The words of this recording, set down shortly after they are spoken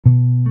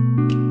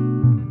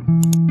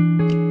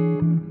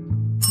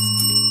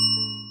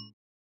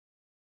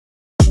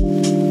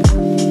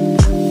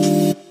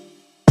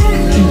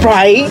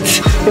Right?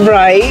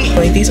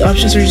 Like, these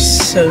options are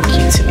just so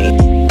cute to me.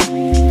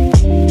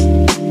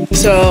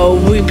 So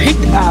we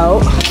picked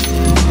out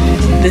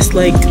this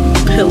like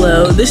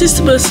pillow. This is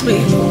supposed to be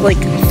like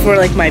for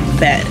like my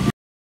bed.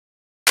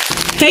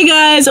 Hey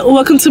guys,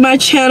 welcome to my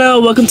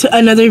channel, welcome to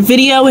another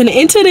video, and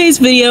in today's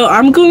video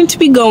I'm going to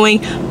be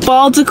going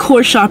fall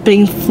decor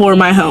shopping for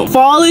my home.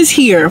 Fall is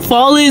here.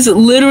 Fall is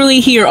literally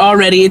here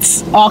already.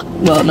 It's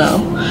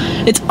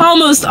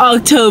almost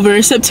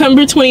October,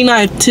 September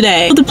 29th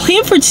today. The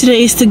plan for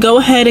today is to go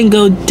ahead and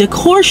go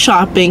decor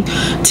shopping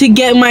to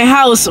get my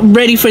house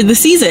ready for the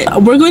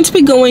season. We're going to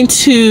be going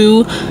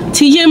to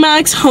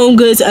TJMaxx,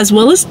 Homegoods, as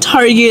well as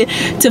Target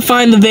to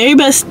find the very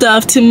best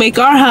stuff to make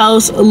our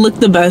house look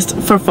the best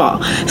for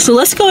fall. So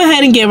let's go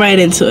ahead and get right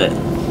into it.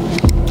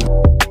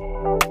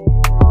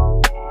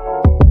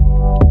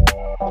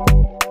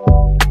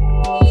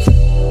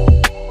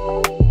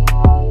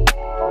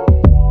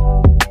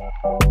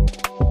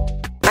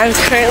 I'm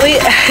currently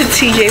at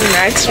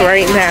TJMaxx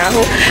right now,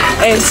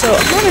 and so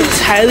I'm not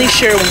entirely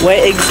sure what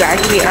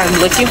exactly I'm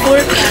looking for.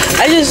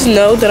 I just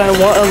know that I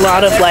want a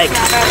lot of like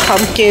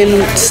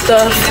pumpkin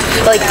stuff,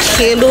 like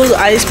candles.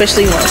 I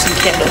especially want some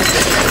candles.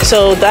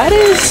 So that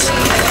is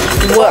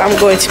what I'm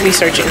going to be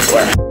searching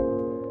for.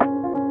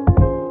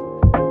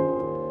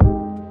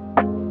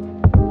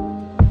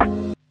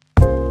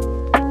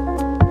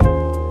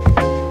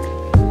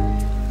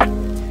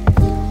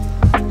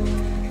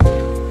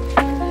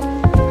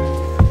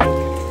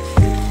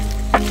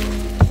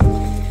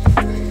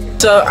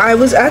 So I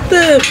was at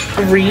the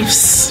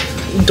reefs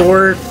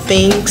door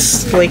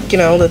things, like, you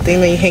know, the thing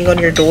that you hang on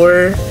your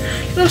door. You know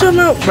what I'm talking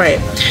about? Right.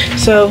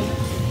 So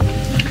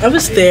I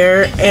was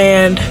there,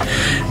 and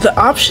the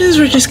options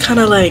were just kind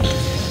of like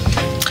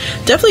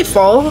definitely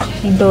fall,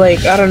 but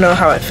like I don't know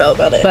how I felt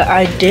about it. But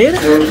I did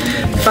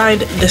find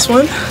this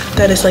one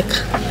that is like,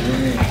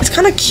 it's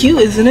kind of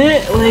cute, isn't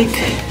it? Like,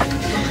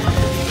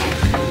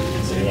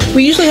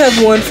 we usually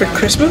have one for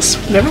Christmas,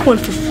 never one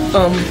for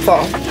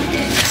fall.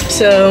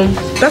 So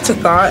that's a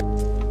thought.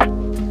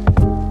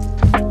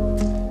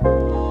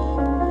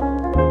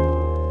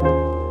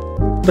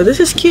 But this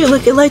is cute.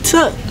 Look, it lights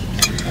up.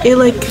 It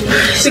like,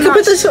 you can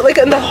put this like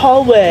in the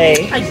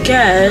hallway, I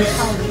guess.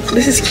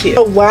 This is cute.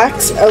 A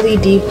wax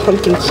LED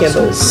pumpkin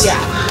candles. Yeah.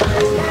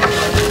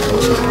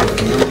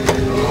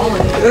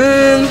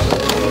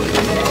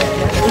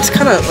 It's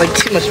kind of like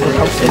too much of a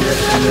pumpkin.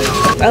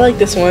 I like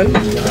this one.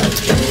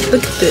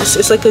 Look at this.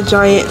 It's like a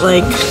giant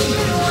like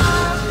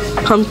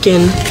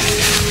pumpkin.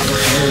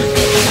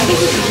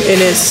 It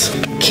is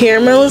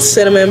caramel and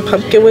cinnamon,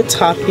 pumpkin with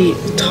toffee,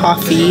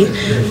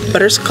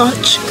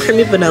 butterscotch,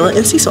 creamy vanilla,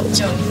 and sea salt.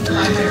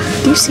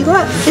 Do you see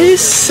that? It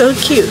is so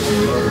cute.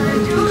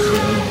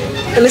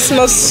 And it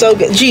smells so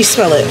good. Gee,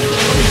 smell it.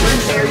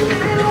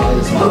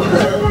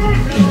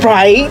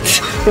 Right?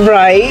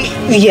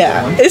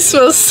 Yeah, it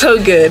smells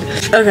so good.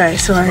 Okay,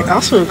 so I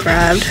also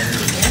grabbed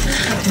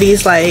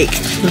these like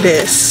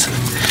this.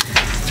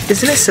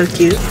 Isn't it so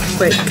cute?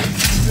 Like,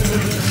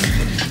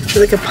 it's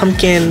like a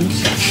pumpkin.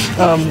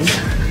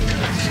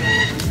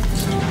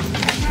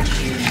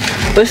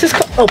 This is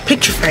called, oh,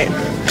 picture frame.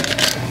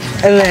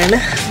 And then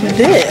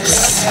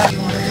this,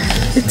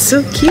 it's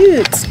so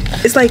cute.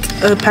 It's like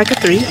a pack of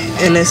 3,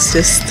 and it's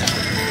just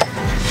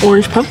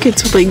orange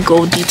pumpkins with like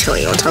gold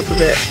detailing on top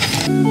of it.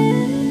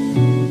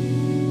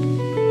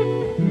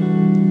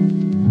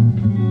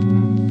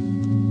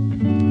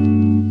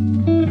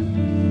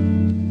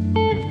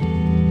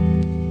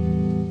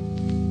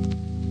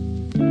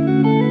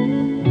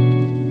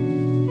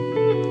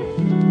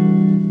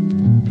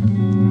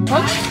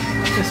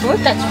 This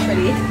one? That's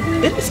pretty.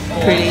 It is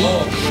pretty.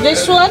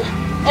 This one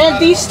and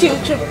these two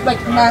to like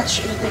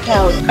match with the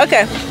couch.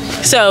 Okay,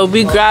 so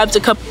we grabbed a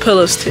couple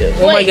pillows too.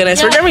 Oh my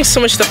goodness, we're grabbing so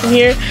much stuff from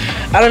here.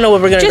 I don't know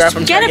what we're gonna grab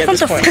from Target at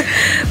this point.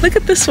 Look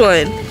at this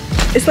one.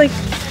 It's like,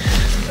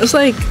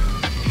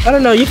 I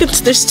don't know. You can,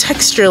 there's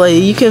texture, like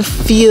you can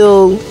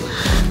feel.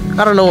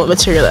 I don't know what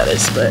material that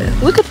is, but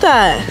look at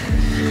that.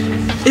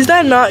 Is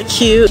that not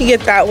cute? You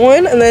get that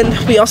one, and then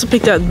we also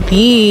picked out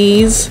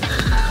these.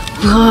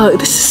 Look,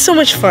 this is so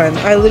much fun.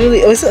 I literally,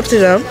 is it upside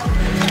down?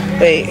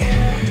 Wait.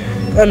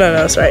 Oh,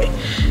 no, it's right.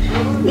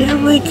 Yeah,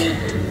 I'm like,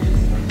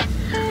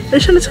 are you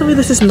trying to tell me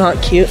this is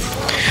not cute?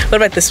 What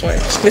about this one?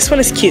 This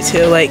one is cute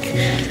too. Like,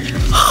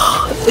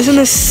 isn't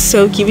this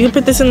so cute? We can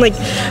put this in like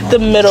the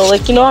middle,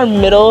 like, you know, our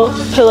middle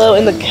pillow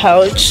in the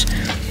couch.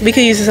 We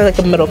could use this as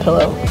like a middle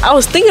pillow. I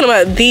was thinking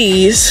about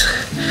these,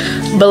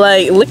 but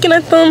like looking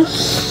at them,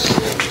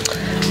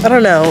 I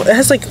don't know. It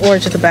has like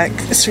orange at the back.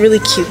 It's really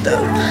cute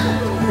though.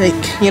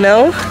 Like, you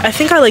know, I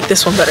think I like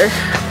this one better.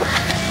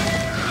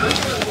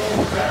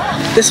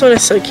 This one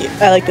is so cute.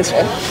 I like this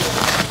one.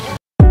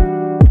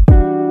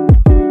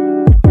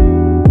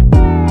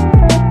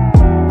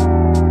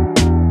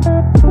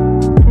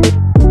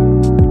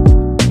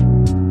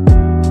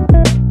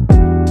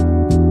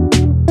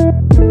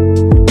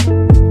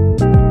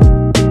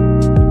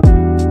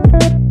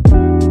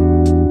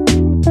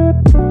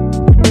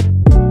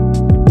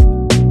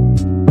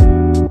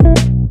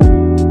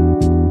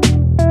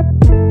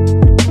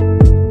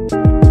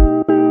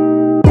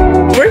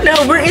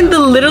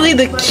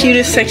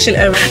 cutest section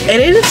ever,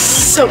 and it is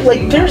so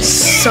like there's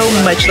so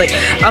much. Like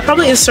I'll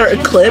probably insert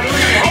a clip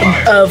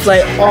of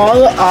like all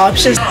the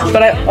options,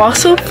 but I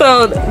also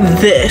found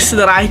this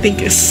that I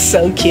think is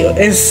so cute.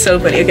 It's so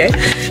funny. Okay,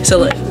 so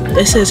look,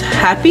 it says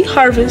Happy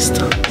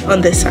Harvest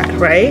on this side,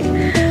 right?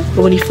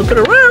 But when you flip it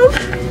around,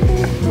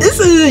 this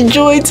is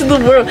Joy to the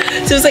World.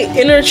 So it's like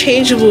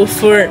interchangeable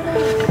for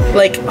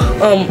like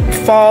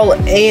fall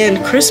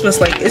and Christmas.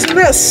 Like, isn't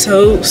that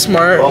so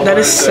smart? That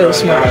is so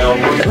smart.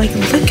 Like,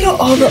 look at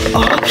all the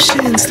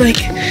options. Like,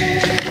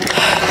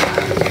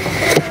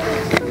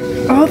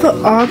 all the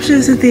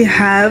options that they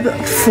have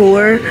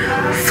for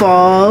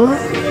fall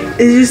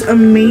is just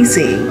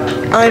amazing.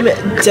 I'm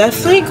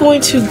definitely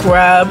going to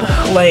grab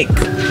like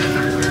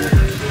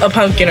a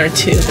pumpkin or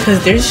two,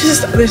 because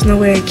there's no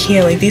way I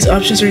can. Like, these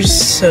options are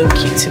just so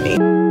cute to me.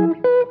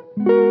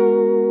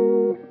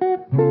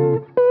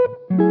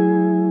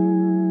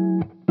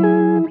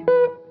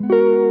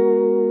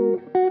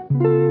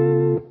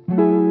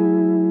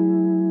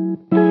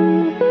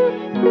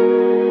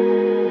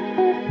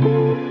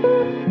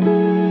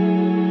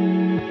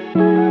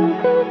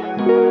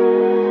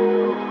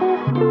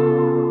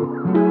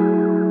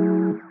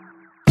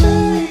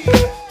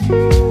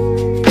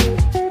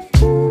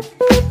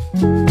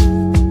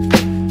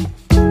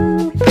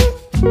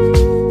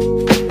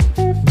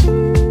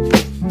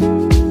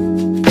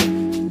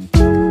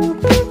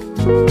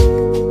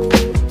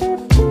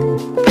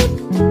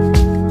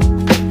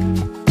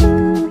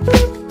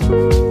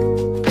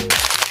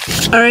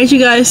 Alright you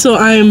guys, so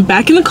I am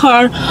back in the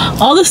car.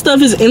 All the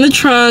stuff is in the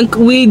trunk.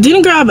 We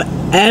didn't grab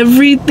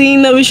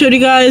everything that we showed you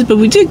guys, but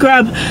we did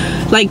grab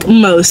like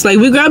most. Like,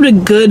 we grabbed a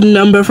good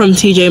number from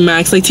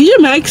TJMaxx. Like,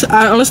 TJMaxx,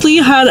 I honestly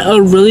had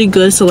a really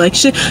good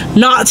selection.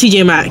 Not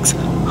TJMaxx,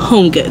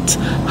 Homegoods.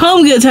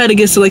 Homegoods had a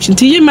good selection.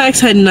 TJMaxx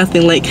had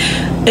nothing. Like,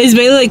 it's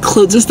mainly like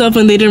clothes and stuff,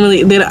 and they didn't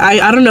really,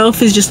 I don't know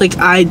if it's just like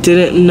I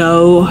didn't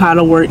know how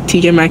to work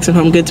TJMaxx and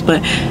Homegoods,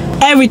 but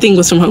everything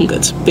was from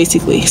Homegoods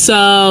basically. So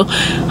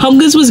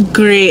Homegoods was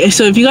great.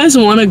 So if you guys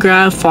want to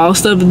grab fall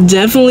stuff,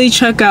 definitely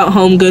check out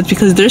Homegoods,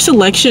 because their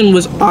selection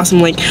was awesome.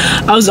 Like,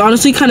 I was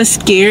honestly kind of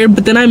scared,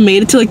 but then I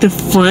made it to like the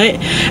front,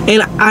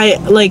 and I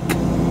like,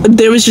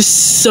 there was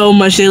just so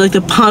much there. Like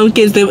the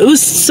pumpkins, it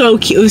was so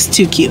cute. It was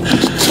too cute.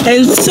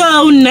 And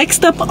so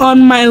next up on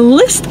my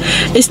list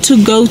is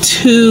to go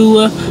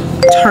to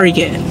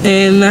Target,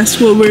 and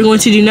that's what we're going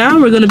to do now.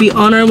 We're going to be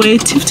on our way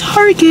to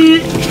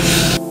Target.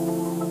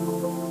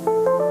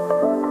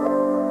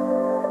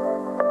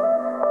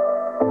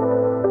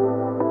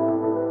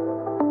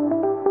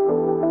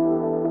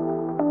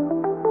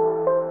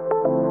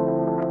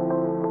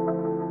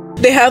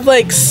 They have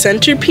like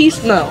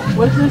centerpiece. No,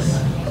 what is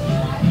this?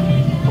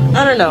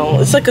 I don't know.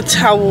 It's like a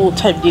towel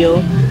type deal.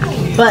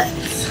 But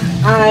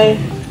I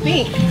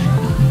think,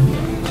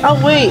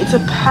 oh wait, it's a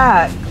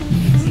pack.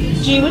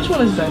 Gee, which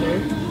one is better?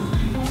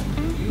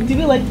 Do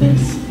you like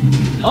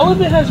this? All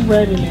of it has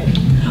red in it.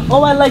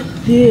 Oh, I like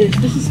this.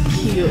 This is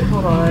cute.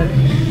 Hold on.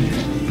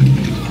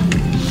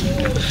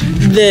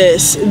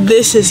 This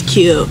is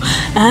cute.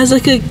 It has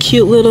like a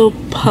cute little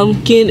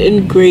pumpkin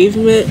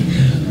engravement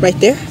right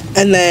there.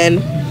 And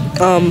then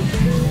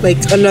like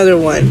another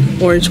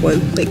one, orange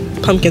one, like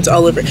pumpkins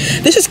all over.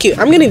 This is cute.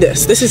 I'm getting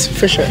this. This is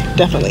for sure,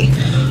 definitely,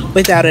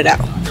 without a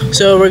doubt.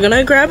 So we're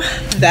gonna grab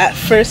that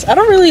first. I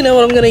don't really know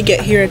what I'm gonna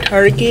get here at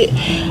Target.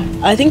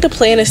 I think the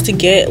plan is to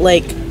get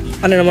like,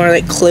 I don't know, more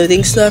like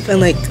clothing stuff and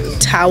like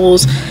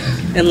towels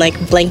and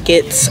like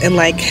blankets and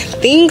like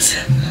things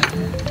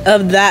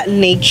of that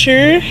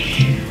nature,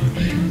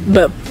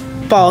 but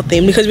fall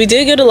theme, because we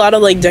did get a lot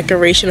of like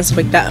decoration and stuff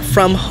like that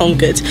from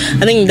Homegoods.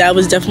 I think that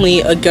was definitely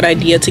a good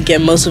idea to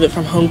get most of it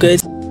from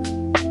Homegoods.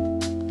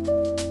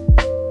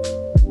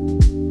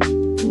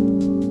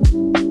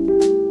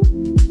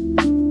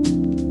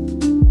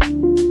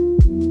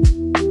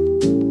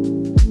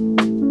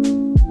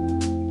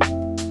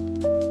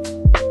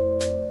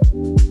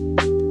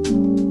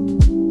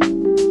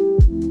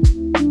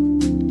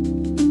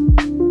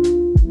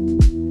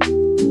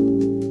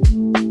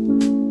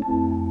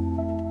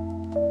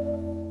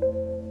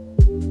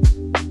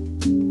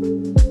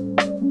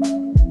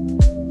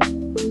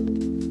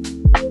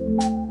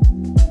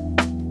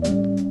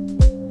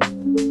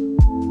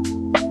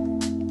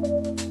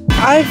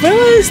 I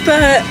realized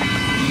that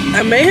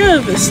I may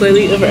have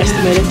slightly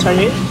overestimated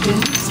Target,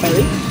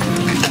 slightly,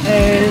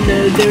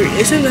 and there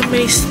isn't that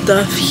many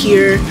stuff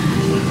here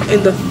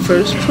in the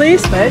first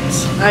place, but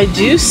I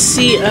do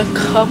see a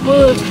couple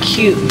of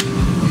cute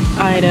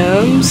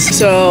items.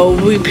 So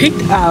we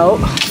picked out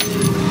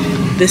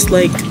this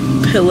like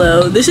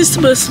pillow. This is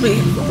supposed to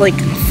be like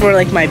for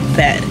like my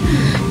bed,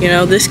 you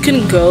know. This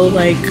can go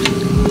like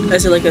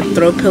as like a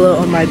throw pillow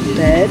on my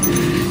bed,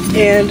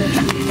 and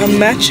a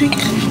matching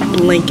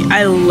blanket.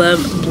 I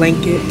love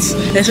blankets,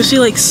 especially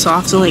like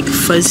soft and like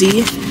fuzzy.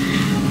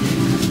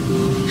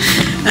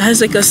 It has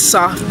like a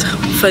soft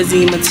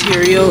fuzzy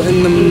material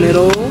in the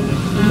middle,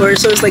 where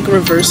so it's like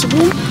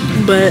reversible,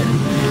 but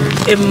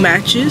it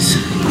matches.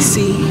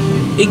 See,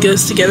 it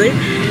goes together,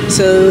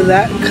 so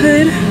that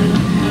could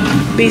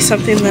be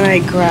something that I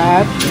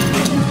grab.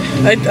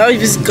 I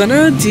was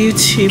gonna do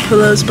 2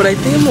 pillows, but I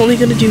think I'm only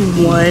gonna do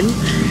 1.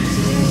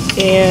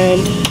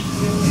 And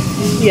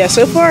yeah,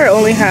 so far I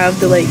only have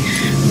the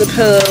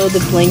pillow,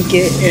 the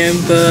blanket, and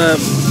the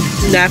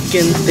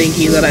napkin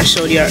thingy that I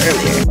showed y'all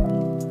earlier.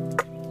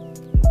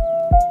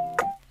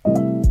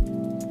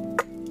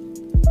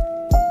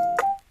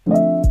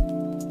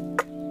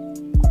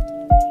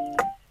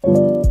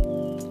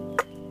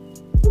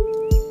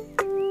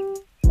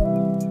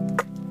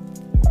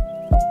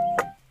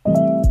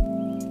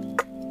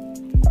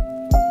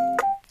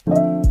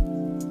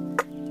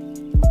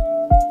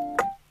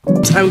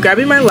 I'm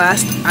grabbing my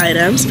last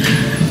items,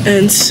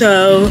 and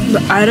so the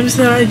items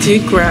that I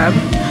did grab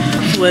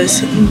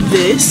was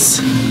this.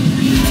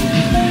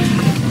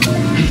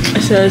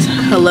 It says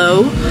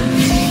hello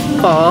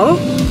fall,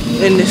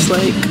 and it's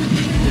like,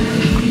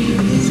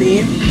 see?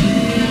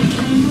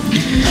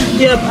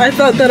 Yep, I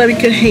thought that I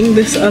could hang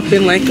this up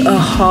in like a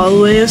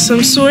hallway of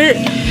some sort,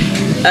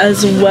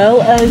 as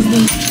well as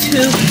these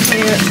 2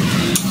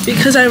 plants,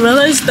 because I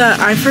realized that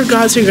I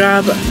forgot to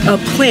grab a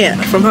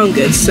plant from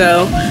Homegoods.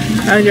 So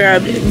I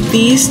grabbed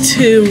these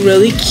 2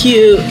 really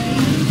cute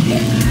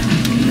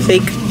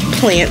fake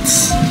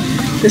plants.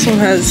 This one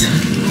has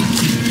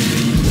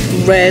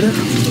red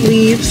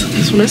leaves.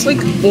 This one is like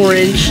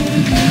orange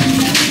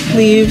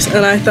leaves,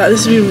 and I thought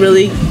this would be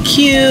really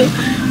cute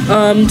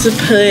to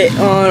put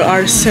on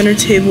our center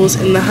tables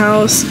in the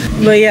house.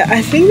 But yeah,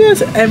 I think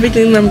that's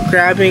everything that I'm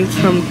grabbing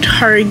from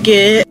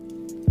Target.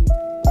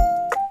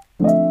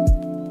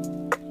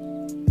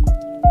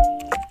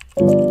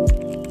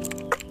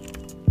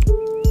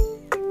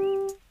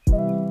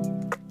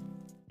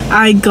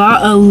 I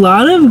got a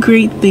lot of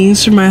great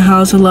things for my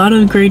house, a lot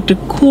of great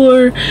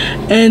decor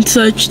and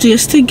such,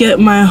 just to get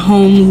my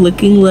home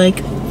looking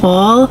like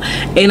fall.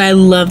 And I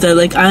love that.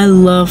 Like, I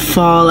love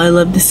fall, I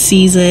love the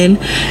season,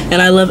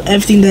 and I love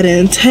everything that it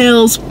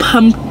entails,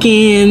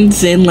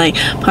 pumpkins and like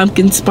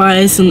pumpkin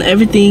spice and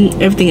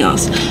everything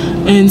else.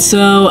 And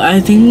so I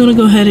think I'm gonna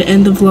go ahead and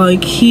end the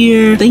vlog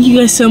here. Thank you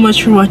guys so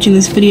much for watching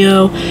this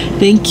video.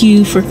 Thank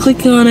you for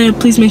clicking on it.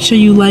 Please make sure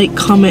you like,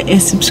 comment,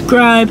 and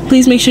subscribe.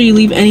 Please make sure you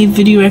leave any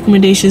video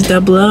recommendations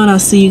down below, and I'll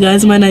see you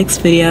guys in my next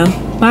video.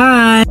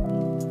 Bye.